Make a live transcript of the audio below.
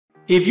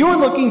If you're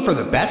looking for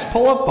the best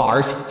pull-up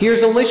bars,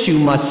 here's a list you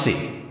must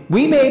see.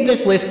 We made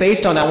this list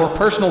based on our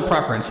personal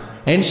preference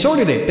and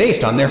sorted it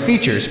based on their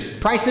features,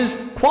 prices,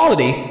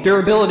 quality,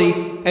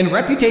 durability, and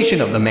reputation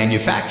of the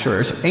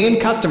manufacturers and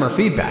customer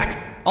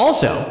feedback.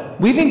 Also,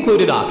 we've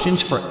included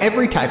options for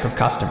every type of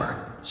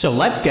customer. So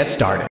let's get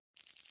started.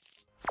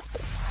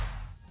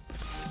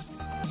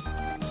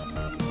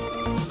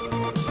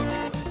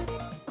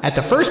 At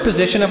the first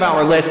position of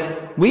our list,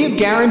 we have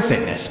Garren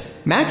Fitness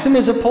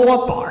Maximiza Pull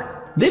Up Bar.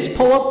 This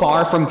pull-up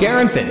bar from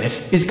Garren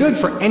Fitness is good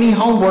for any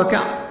home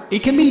workout. It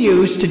can be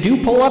used to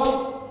do pull-ups,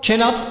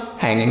 chin-ups,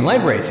 hanging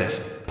leg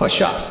raises,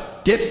 push-ups,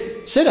 dips,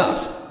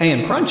 sit-ups,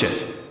 and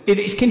crunches. It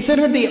is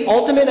considered the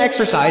ultimate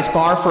exercise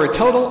bar for a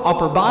total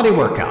upper body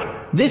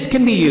workout. This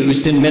can be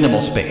used in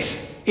minimal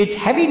space. Its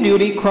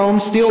heavy-duty chrome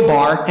steel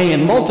bar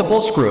and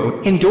multiple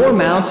screw indoor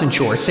mounts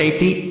ensure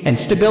safety and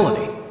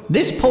stability.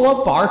 This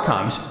pull-up bar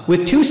comes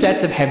with 2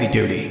 sets of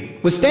heavy-duty,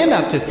 withstand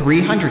up to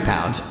 300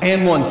 pounds,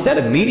 and 1 set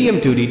of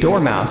medium-duty door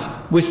mounts,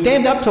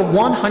 withstand up to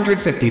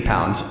 150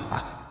 pounds.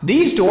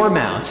 These door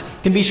mounts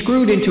can be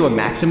screwed into a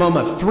maximum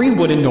of 3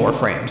 wooden door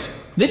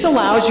frames. This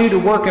allows you to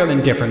work out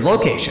in different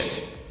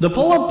locations. The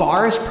pull-up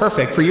bar is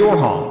perfect for your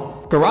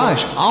home,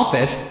 garage,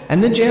 office,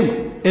 and the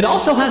gym. It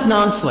also has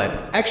non-slip,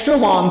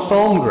 extra-long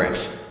foam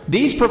grips.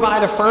 These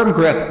provide a firm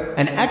grip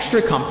and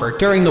extra comfort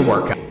during the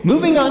workout.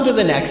 Moving on to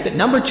the next at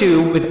number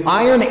 2 with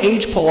Iron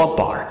Age Pull Up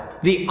Bar.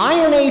 The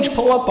Iron Age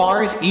Pull Up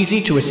Bar is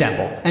easy to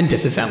assemble and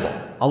disassemble,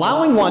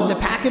 allowing one to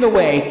pack it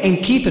away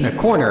and keep in a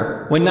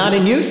corner when not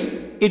in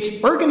use. It's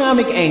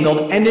ergonomic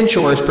angled and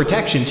ensures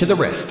protection to the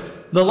wrist.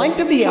 The length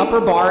of the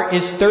upper bar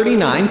is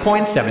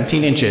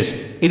 39.17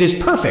 inches. It is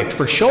perfect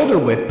for shoulder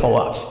width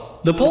pull-ups.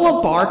 The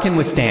pull-up bar can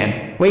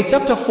withstand weights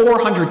up to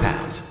 400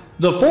 pounds.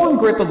 The form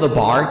grip of the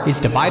bar is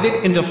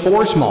divided into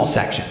 4 small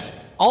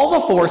sections. All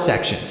the 4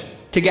 sections,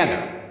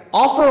 together,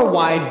 offer a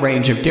wide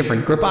range of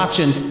different grip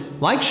options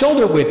like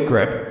shoulder width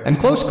grip and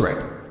close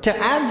grip. To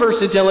add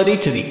versatility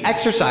to the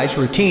exercise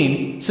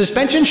routine,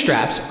 suspension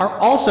straps are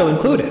also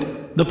included.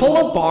 The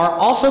pull-up bar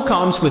also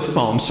comes with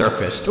foam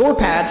surface door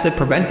pads that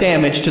prevent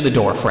damage to the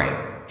door frame.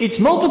 Its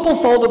multiple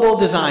foldable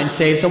design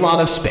saves a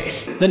lot of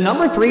space. The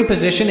number 3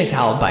 position is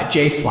held by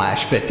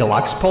Yes4All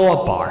Deluxe Pull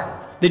Up Bar.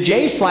 The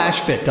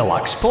Yes4All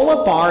Deluxe Pull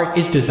Up Bar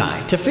is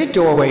designed to fit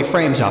doorway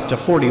frames up to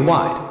 40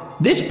 wide.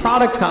 This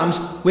product comes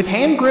with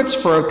hand grips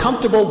for a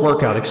comfortable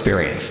workout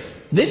experience.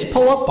 This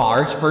pull-up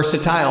bar is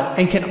versatile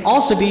and can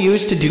also be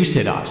used to do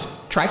sit-ups,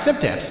 tricep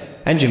dips,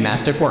 and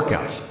gymnastic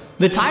workouts.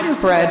 The tighter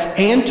threads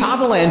and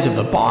toggle ends of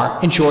the bar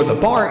ensure the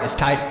bar is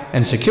tight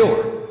and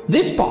secure.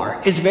 This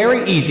bar is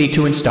very easy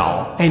to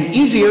install and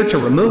easier to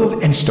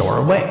remove and store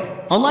away.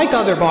 Unlike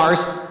other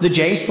bars, the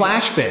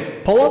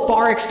Yes4All Pull Up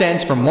Bar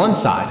extends from one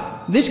side.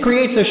 This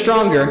creates a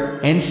stronger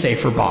and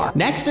safer bar.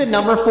 Next at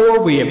number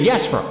 4, we have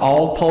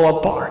Yes4All Pull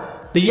Up Bar.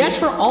 The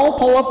Yes4All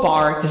Pull Up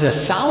Bar is a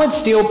solid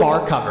steel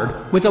bar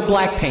covered with a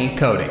black paint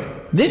coating.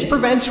 This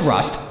prevents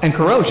rust and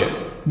corrosion.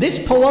 This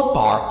pull-up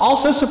bar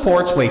also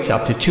supports weights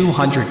up to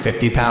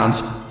 250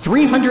 pounds,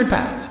 300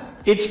 pounds.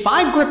 Its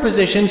 5 grip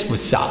positions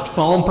with soft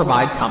foam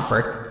provide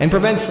comfort and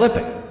prevent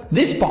slipping.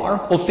 This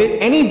bar will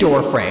fit any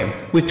door frame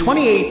with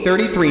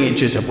 28-33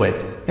 inches of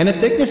width and a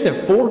thickness of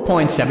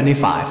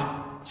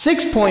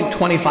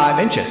 6.25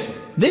 inches.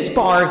 This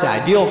bar is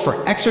ideal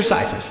for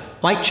exercises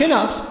like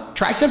chin-ups,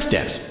 triceps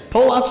dips,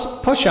 pull-ups,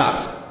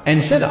 push-ups,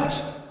 and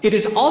sit-ups. It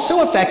is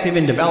also effective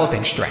in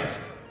developing strength,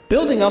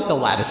 building up the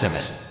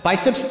latissimus,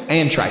 biceps,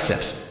 and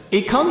triceps.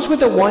 It comes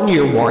with a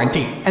 1-year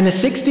warranty and a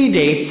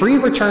 60-day free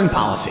return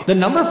policy. The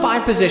number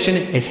 5 position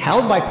is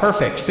held by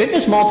Perfect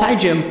Fitness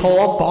Multi-Gym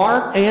Pull-Up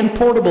Bar and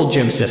Portable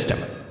Gym System.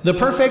 The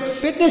Perfect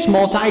Fitness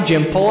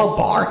Multi-Gym Pull-Up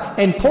Bar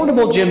and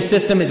Portable Gym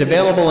System is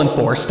available in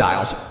 4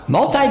 styles: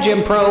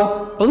 Multi-Gym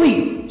Pro,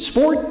 Elite,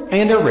 Sport,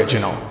 and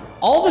Original.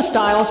 All the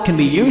styles can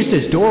be used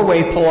as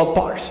doorway pull-up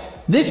bars.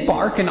 This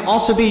bar can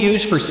also be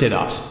used for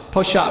sit-ups,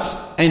 push-ups,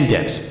 and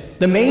dips.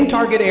 The main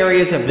target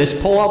areas of this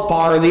pull-up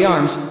bar are the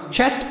arms,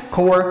 chest,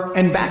 core,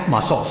 and back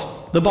muscles.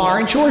 The bar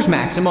ensures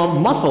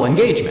maximum muscle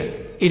engagement.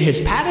 It has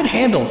padded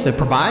handles that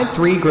provide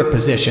 3 grip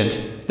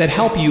positions that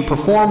help you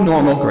perform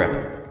normal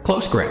grip,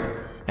 close grip,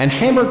 and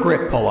hammer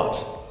grip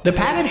pull-ups. The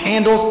padded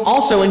handles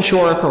also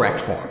ensure a correct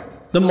form.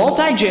 The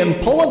multi-gym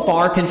pull-up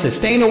bar can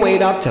sustain a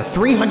weight up to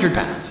 300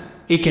 pounds.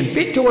 It can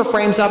fit door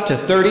frames up to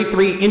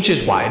 33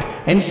 inches wide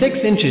and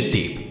 6 inches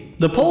deep.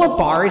 The pull-up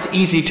bar is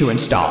easy to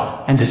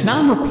install and does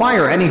not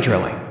require any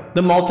drilling.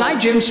 The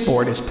multi-gym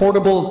Sport is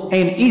portable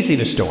and easy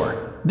to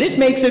store. This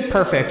makes it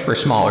perfect for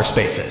smaller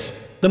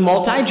spaces. The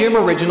Multi-Gym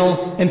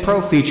Original and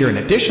Pro feature an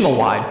additional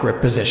wide grip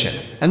position,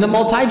 and the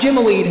Multi-Gym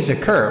Elite has a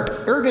curved,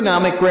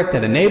 ergonomic grip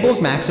that enables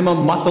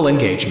maximum muscle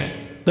engagement.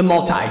 The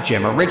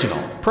Multi-Gym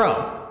Original,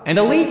 Pro, and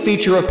Elite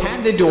feature a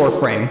patented door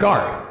frame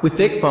guard with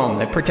thick foam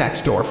that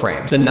protects door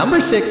frames. The number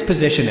 6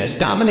 position is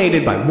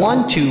dominated by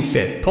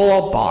OneTwoFit Pull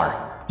Up Bar.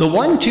 The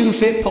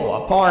OneTwoFit Pull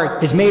Up Bar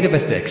is made of a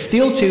thick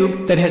steel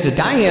tube that has a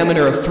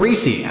diameter of 3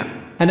 cm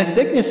and a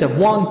thickness of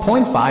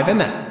 1.5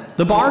 mm. The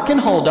The bar can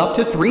hold up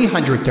to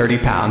 330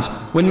 pounds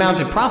when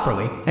mounted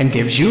properly and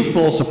gives you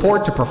full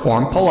support to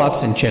perform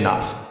pull-ups and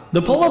chin-ups.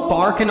 The pull-up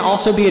bar can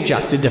also be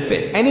adjusted to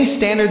fit any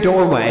standard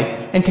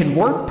doorway and can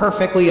work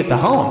perfectly at the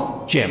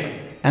home, gym,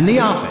 and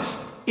the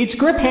office. Its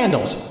grip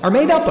handles are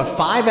made up of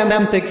 5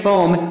 mm thick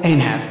foam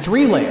and have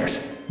 3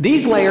 layers.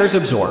 These layers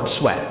absorb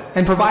sweat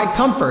and provide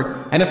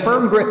comfort and a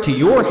firm grip to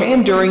your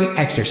hand during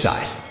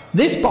exercise.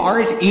 This bar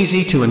is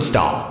easy to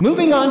install.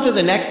 Moving on to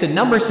the next at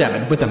number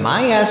 7 with the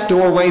EMAIS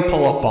Doorway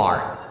Pull Up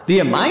Bar. The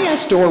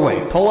EMAIS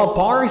Doorway Pull Up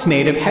Bar is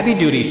made of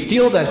heavy-duty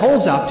steel that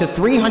holds up to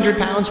 300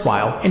 pounds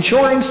while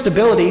ensuring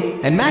stability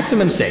and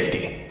maximum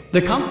safety.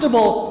 The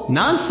comfortable,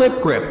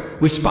 non-slip grip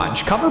with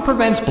sponge cover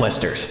prevents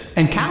blisters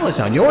and callus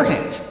on your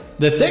hands.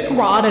 The thick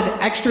rod has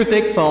extra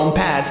thick foam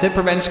pads that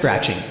prevent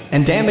scratching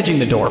and damaging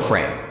the door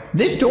frame.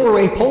 This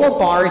doorway pull-up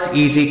bar is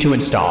easy to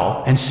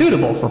install and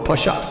suitable for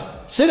push-ups,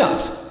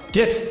 sit-ups,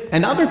 dips,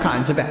 and other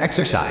kinds of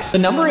exercise. The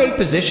number 8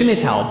 position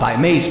is held by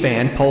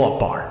AmazeFan Pull Up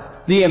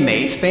Bar. The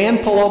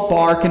AmazeFan Pull Up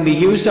Bar can be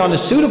used on a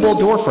suitable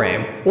door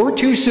frame or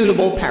 2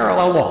 suitable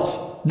parallel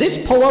walls.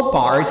 This pull-up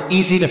bar is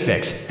easy to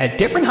fix at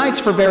different heights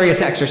for various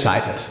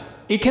exercises.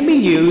 It can be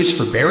used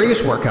for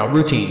various workout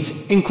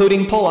routines,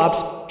 including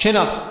pull-ups,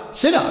 chin-ups,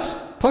 sit-ups,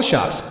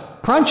 push-ups,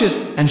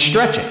 crunches, and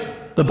stretching.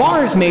 The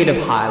bar is made of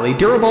highly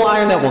durable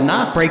iron that will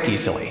not break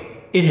easily.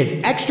 It has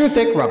extra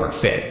thick rubber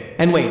fit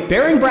and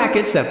weight-bearing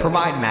brackets that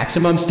provide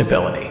maximum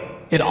stability.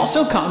 It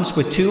also comes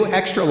with 2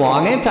 extra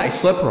long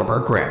anti-slip rubber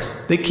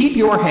grips that keep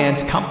your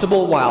hands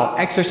comfortable while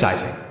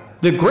exercising.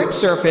 The grip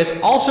surface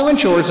also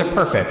ensures a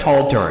perfect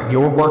hold during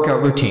your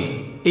workout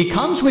routine. It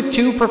comes with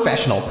 2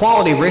 professional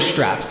quality wrist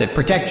straps that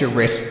protect your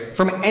wrist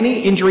from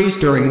any injuries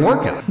during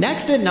workout.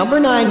 Next at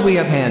number 9 we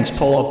have Handz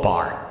Pull Up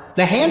Bar.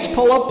 The Handz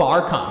Pull Up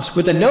Bar comes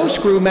with a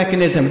no-screw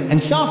mechanism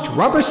and soft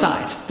rubber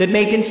sides that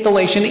make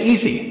installation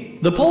easy.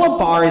 The pull-up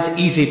bar is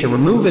easy to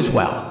remove as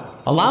well,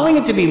 allowing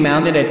it to be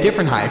mounted at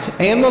different heights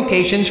and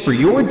locations for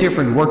your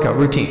different workout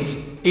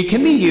routines. It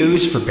can be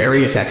used for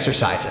various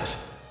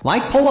exercises,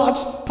 like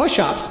pull-ups,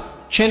 push-ups,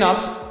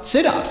 chin-ups,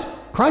 sit-ups,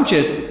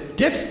 crunches,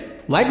 dips,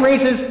 leg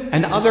raises,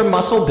 and other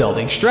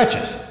muscle-building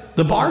stretches.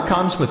 The bar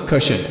comes with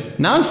cushioned,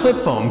 non-slip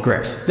foam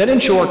grips that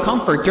ensure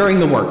comfort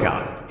during the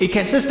workout. It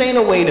can sustain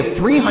a weight of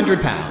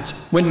 300 pounds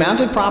when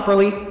mounted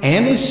properly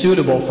and is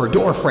suitable for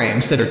door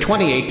frames that are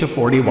 28 to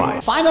 40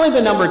 wide. Finally,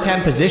 the number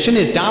 10 position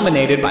is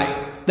dominated by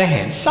the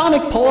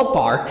Handsonic Pull Up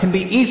Bar. Can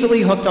be easily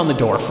hooked on the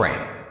door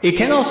frame. It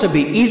can also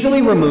be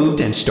easily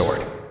removed and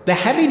stored. The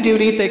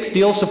heavy-duty thick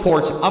steel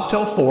supports up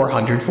to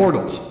 400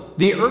 fortals.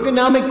 The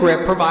ergonomic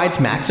grip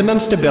provides maximum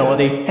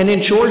stability and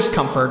ensures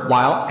comfort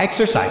while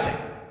exercising.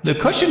 The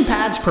cushion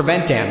pads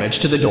prevent damage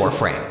to the door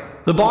frame.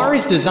 The bar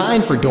is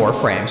designed for door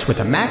frames with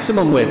a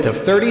maximum width of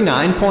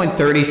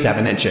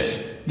 39.37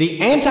 inches.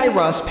 The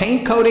anti-rust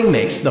paint coating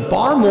makes the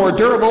bar more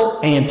durable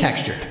and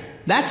textured.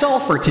 That's all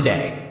for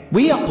today.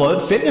 We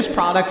upload fitness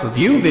product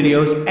review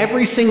videos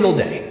every single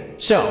day.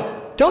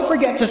 So, don't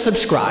forget to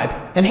subscribe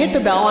and hit the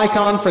bell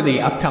icon for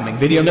the upcoming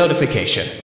video notification.